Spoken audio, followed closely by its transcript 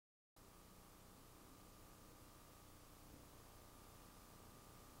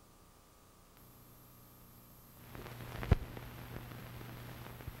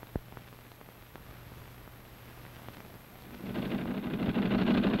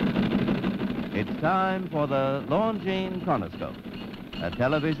It's time for the Longines Chronoscope, a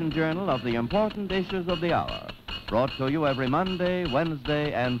television journal of the important issues of the hour, brought to you every Monday,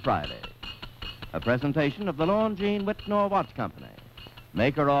 Wednesday, and Friday. A presentation of the Longines Whitnor Watch Company,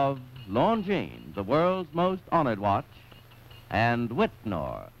 maker of Longines, the world's most honored watch, and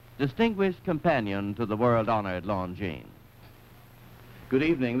Whitnor, distinguished companion to the world-honored Longines. Good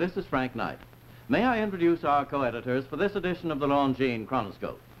evening, this is Frank Knight. May I introduce our co-editors for this edition of the Longines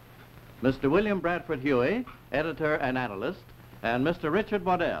Chronoscope? Mr. William Bradford Huey, editor and analyst, and Mr. Richard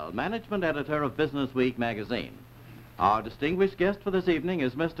Waddell, management editor of Business Week magazine. Our distinguished guest for this evening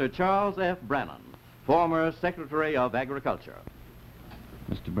is Mr. Charles F. Brannan, former Secretary of Agriculture.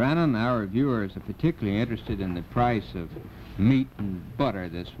 Mr. Brannan, our viewers are particularly interested in the price of meat and butter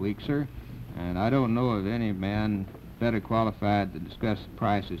this week, sir, and I don't know of any man better qualified to discuss the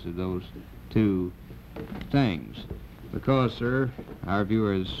prices of those two things. Because, sir, our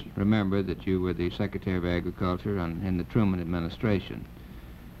viewers remember that you were the Secretary of Agriculture in the Truman administration.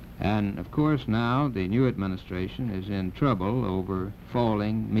 And, of course, now the new administration is in trouble over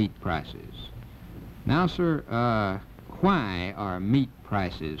falling meat prices. Now, sir, why are meat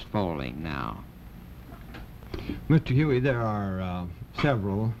prices falling now? Mr. Huey, there are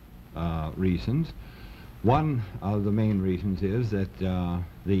several reasons. One of the main reasons is that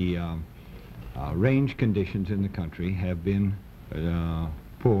the range conditions in the country have been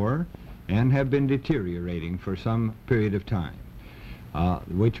poor and have been deteriorating for some period of time,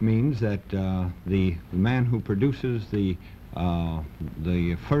 which means that the man who produces the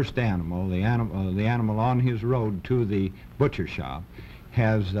first animal, the animal on his road to the butcher shop,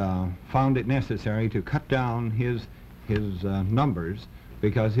 has found it necessary to cut down his numbers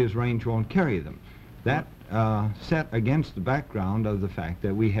because his range won't carry them. That set against the background of the fact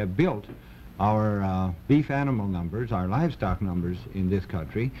that we have built our beef animal numbers, our livestock numbers in this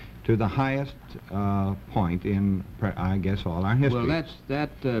country, to the highest point in, I guess, all our history.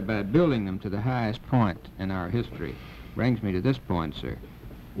 Well, by building them to the highest point in our history brings me to this point, sir.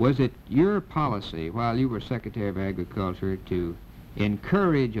 Was it your policy while you were Secretary of Agriculture to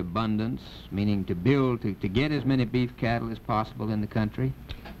encourage abundance, meaning to build, to get as many beef cattle as possible in the country?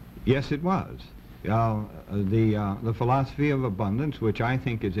 Yes, it was. The philosophy of abundance, which I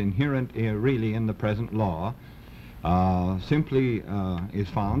think is inherent really in the present law, simply is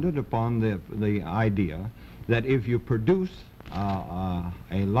founded upon the idea that if you produce a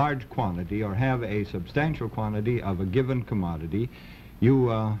large quantity or have a substantial quantity of a given commodity,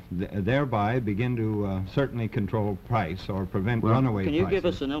 you thereby begin to certainly control price or prevent runaway prices. Can you give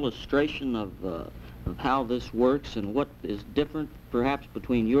us an illustration of how this works and what is different, perhaps,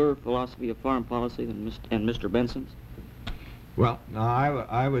 between your philosophy of foreign policy and Mr. Benson's? Well,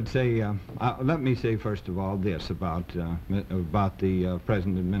 I would say, let me say first of all this about the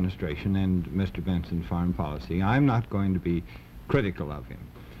present administration and Mr. Benson's foreign policy. I'm not going to be critical of him.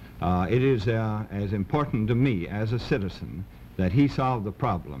 It is as important to me as a citizen that he solve the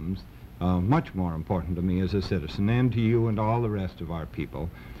problems, much more important to me as a citizen and to you and all the rest of our people,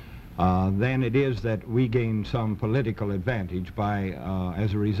 than it is that we gain some political advantage by,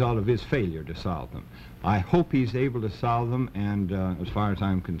 as a result of his failure to solve them. I hope he's able to solve them, and as far as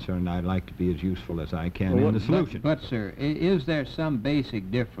I'm concerned, I'd like to be as useful as I can in the solution. But, sir, is there some basic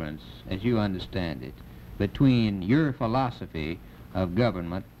difference, as you understand it, between your philosophy of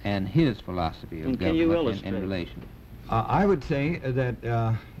government and his philosophy of government in relation? I would say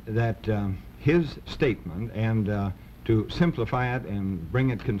that his statement, and to simplify it and bring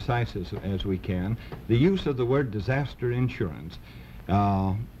it concise as we can, the use of the word disaster insurance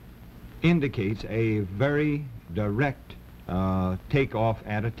indicates a very direct takeoff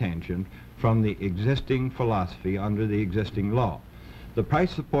at a tangent from the existing philosophy under the existing law. The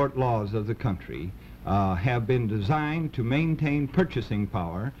price support laws of the country have been designed to maintain purchasing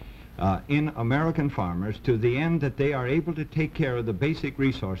power in American farmers to the end that they are able to take care of the basic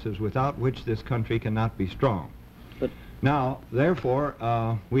resources without which this country cannot be strong. Now, therefore,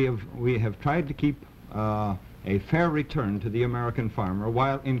 we have tried to keep a fair return to the American farmer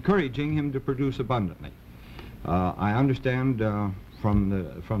while encouraging him to produce abundantly. I understand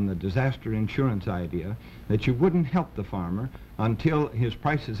from the disaster insurance idea that you wouldn't help the farmer until his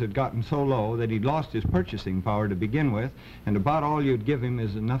prices had gotten so low that he'd lost his purchasing power to begin with, and about all you'd give him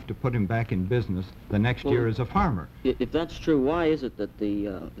is enough to put him back in business the next year as a farmer. If that's true, why is it that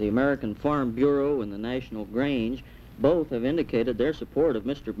the American Farm Bureau and the National Grange both have indicated their support of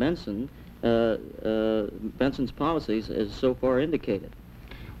Mr. Benson, Benson's policies as so far indicated?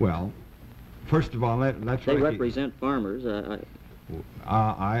 Well, first of all, they represent farmers. The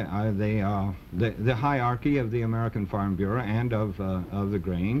hierarchy of the American Farm Bureau and of the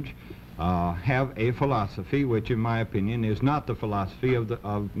Grange have a philosophy which, in my opinion, is not the philosophy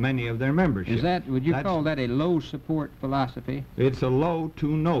of many of their membership. Is that, would you call that a low support philosophy? It's a low to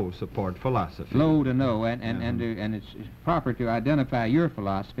no support philosophy. Low to no, and it's proper to identify your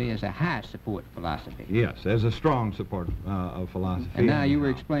philosophy as a high support philosophy. Yes, as a strong support of philosophy. And now you were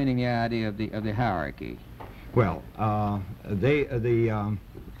explaining the idea of the hierarchy. Well,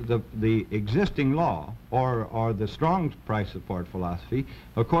 the existing law, or the strong price support philosophy,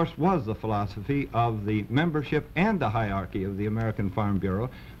 of course, was the philosophy of the membership and the hierarchy of the American Farm Bureau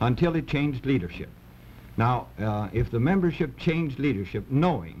until it changed leadership. Now, if the membership changed leadership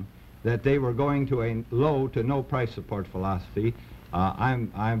knowing that they were going to a low to no price support philosophy,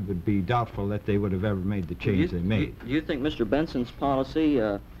 I would be doubtful that they would have ever made the change they made. Do you think Mr. Benson's policy,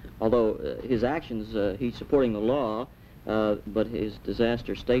 although his actions, he's supporting the law, but his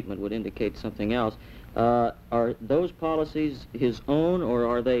disaster statement would indicate something else, are those policies his own, or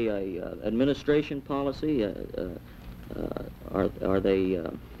are they a administration policy? Are they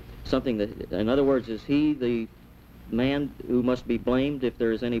something that, in other words, is he the man who must be blamed if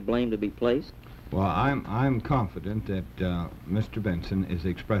there is any blame to be placed? Well, I'm confident that Mr. Benson is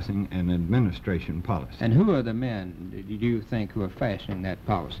expressing an administration policy. And who are the men, do you think, who are fashioning that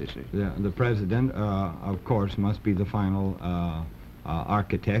policy, sir? The president, of course, must be the final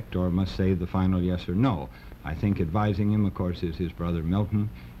architect, or must say the final yes or no. I think advising him, of course, is his brother Milton,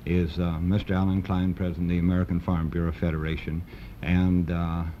 is Mr. Allen Klein, president of the American Farm Bureau Federation, and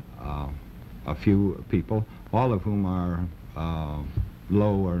a few people, all of whom are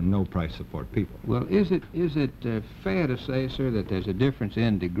low or no price support people. Well, is it fair to say, sir, that there's a difference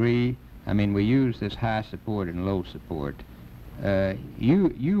in degree? I mean, we use this high support and low support.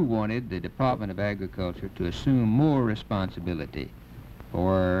 You wanted the Department of Agriculture to assume more responsibility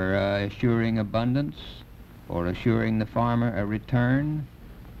for assuring abundance, or assuring the farmer a return,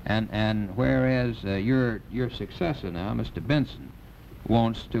 and whereas your successor now, Mr. Benson,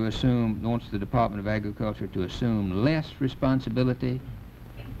 wants the Department of Agriculture to assume less responsibility.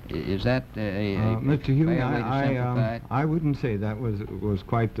 Is that a Mr. Huey, fair way to simplify it? I wouldn't say that was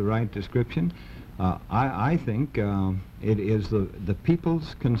quite the right description. I think it is the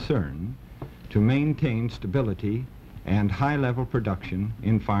people's concern to maintain stability and high-level production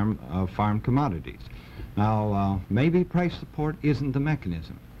in farm commodities. Now, maybe price support isn't the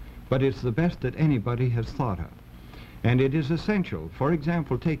mechanism, but it's the best that anybody has thought of. And it is essential. For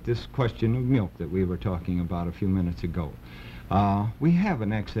example, take this question of milk that we were talking about a few minutes ago. We have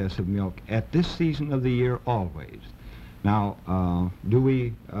an excess of milk at this season of the year always. Now,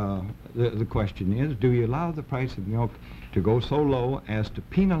 the question is, do you allow the price of milk to go so low as to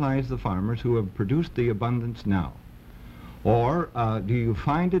penalize the farmers who have produced the abundance now? Or do you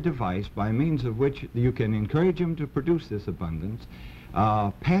find a device by means of which you can encourage them to produce this abundance,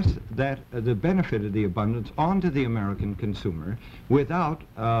 pass the benefit of the abundance on to the American consumer without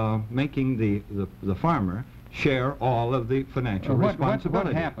making the farmer share all of the financial responsibility?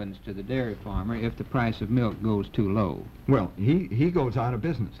 What happens to the dairy farmer if the price of milk goes too low? Well, he goes out of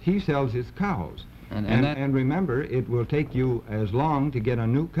business. He sells his cows. And remember, it will take you as long to get a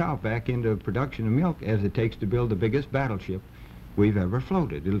new cow back into production of milk as it takes to build the biggest battleship we've ever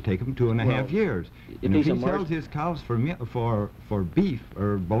floated. It'll take him 2.5 years. And if he sells his cows for beef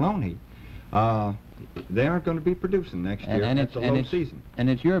or bologna, they aren't going to be producing next year. It's a low season. And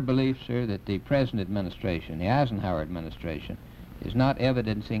it's your belief, sir, that the present administration, the Eisenhower administration, is not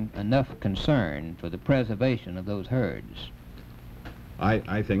evidencing enough concern for the preservation of those herds?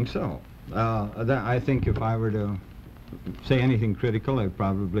 I think so. I think if I were to say anything critical, I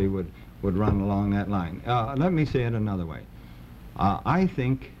probably would run along that line. Let me say it another way. I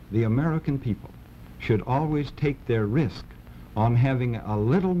think the American people should always take their risk on having a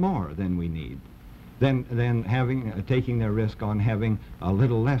little more than we need, than taking their risk on having a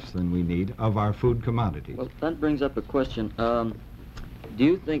little less than we need of our food commodities. Well, that brings up a question. Do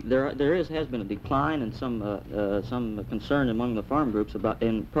you think there has been a decline and some concern among the farm groups about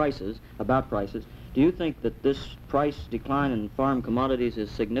prices? Do you think that this price decline in farm commodities is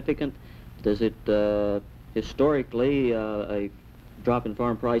significant? Does it historically a drop in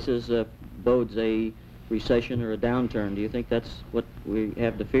farm prices bodes a recession or a downturn? Do you think that's what we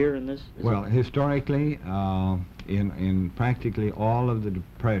have to fear in this? Well, historically, in practically all of the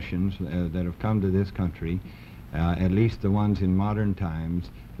depressions that have come to this country, at least the ones in modern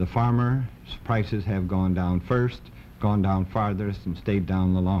times, the farmers' prices have gone down first, gone down farthest, and stayed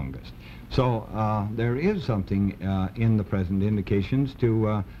down the longest. So there is something in the present indications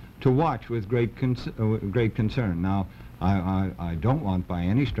to watch with great concern. Now, I don't want by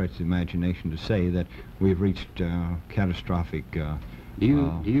any stretch of the imagination to say that we've reached catastrophic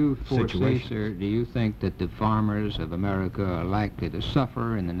Do you foresee, situations. sir, do you think that the farmers of America are likely to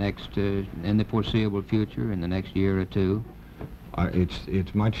suffer in the foreseeable future, in the next year or two?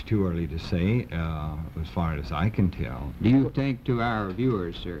 It's much too early to say, as far as I can tell. Do you think, to our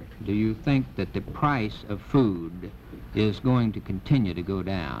viewers, sir, do you think that the price of food is going to continue to go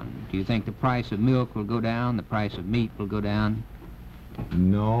down? Do you think the price of milk will go down, the price of meat will go down?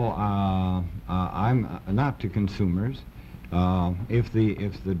 No, I'm not to consumers. If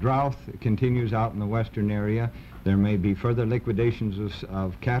the drought continues out in the western area, there may be further liquidations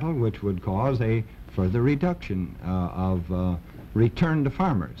of cattle, which would cause a further reduction of return to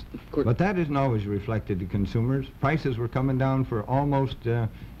farmers. But that isn't always reflected to consumers. Prices were coming down for almost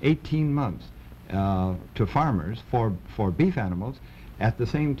 18 months to farmers for beef animals. At the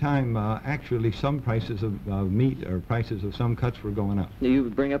same time, actually, some prices of meat or prices of some cuts were going up. You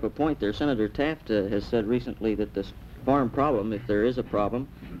bring up a point there. Senator Taft has said recently that this farm problem, if there is a problem,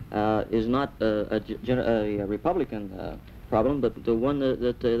 is not a Republican problem, but the one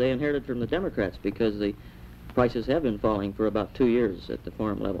that they inherited from the Democrats, because the prices have been falling for about 2 years at the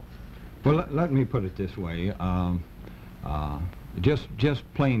farm level. Well, let me put it this way.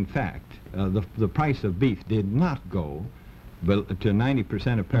 Just plain fact, the price of beef did not go to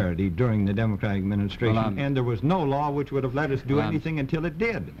 90% of parity during the Democratic administration, Well, and there was no law which would have let us do anything until it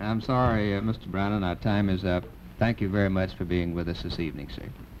did. I'm sorry, Mr. Brannan, our time is up. Thank you very much for being with us this evening, sir.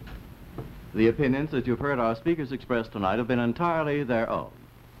 The opinions that you've heard our speakers express tonight have been entirely their own.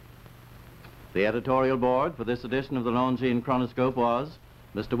 The editorial board for this edition of the Longines Chronoscope was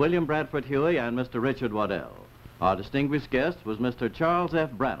Mr. William Bradford Huey and Mr. Richard Waddell. Our distinguished guest was Mr. Charles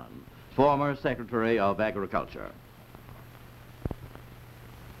F. Brannan, former Secretary of Agriculture.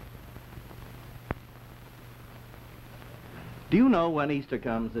 Do you know when Easter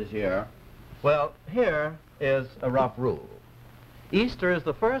comes this year? Well, here is a rough rule. Easter is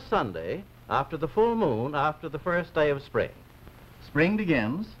the first Sunday after the full moon, after the first day of spring. Spring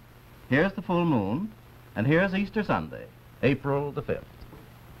begins, here's the full moon, and here's Easter Sunday, April the 5th.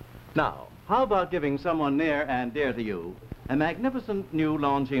 Now, how about giving someone near and dear to you a magnificent new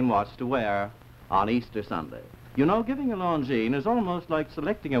Longines watch to wear on Easter Sunday? You know, giving a Longines is almost like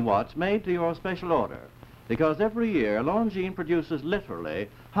selecting a watch made to your special order, because every year Longines produces literally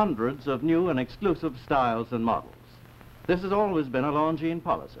hundreds of new and exclusive styles and models. This has always been a Longines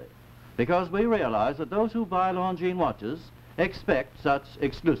policy, because we realize that those who buy Longines watches expect such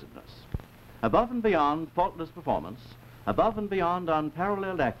exclusiveness. Above and beyond faultless performance, above and beyond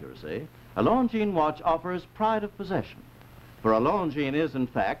unparalleled accuracy, a Longines watch offers pride of possession. For a Longines is, in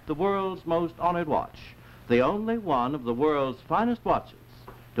fact, the world's most honored watch, the only one of the world's finest watches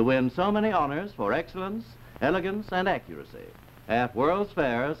to win so many honors for excellence, elegance, and accuracy at World's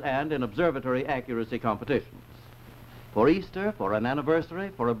Fairs and in observatory accuracy competitions. For Easter, for an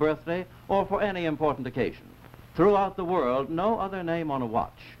anniversary, for a birthday, or for any important occasion, throughout the world, no other name on a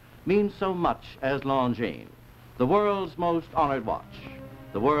watch means so much as Longines, the world's most honored watch,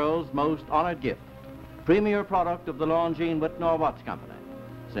 the world's most honored gift, premier product of the Longines Whitnor Watch Company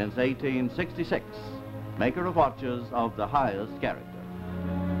since 1866, maker of watches of the highest character.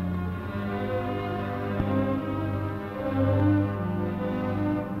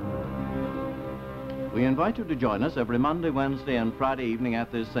 We invite you to join us every Monday, Wednesday, and Friday evening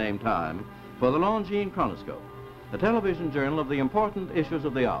at this same time for the Longines Chronoscope, a television journal of the important issues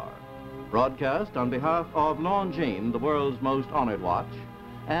of the hour, broadcast on behalf of Longines, the world's most honored watch,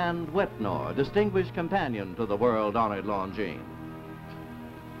 and Whitnor, distinguished companion to the world-honored Longines.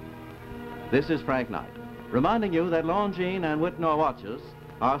 This is Frank Knight, reminding you that Longines and Whitnor watches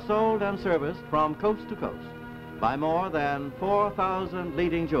are sold and serviced from coast to coast by more than 4,000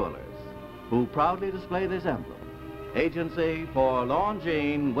 leading jewelers who proudly display this emblem, Agency for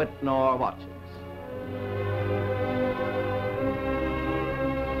Longines Whitnor Watches.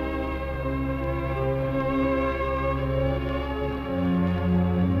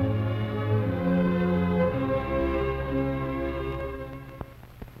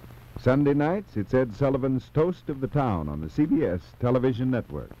 Sunday nights, it's Ed Sullivan's Toast of the Town on the CBS television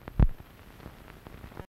network.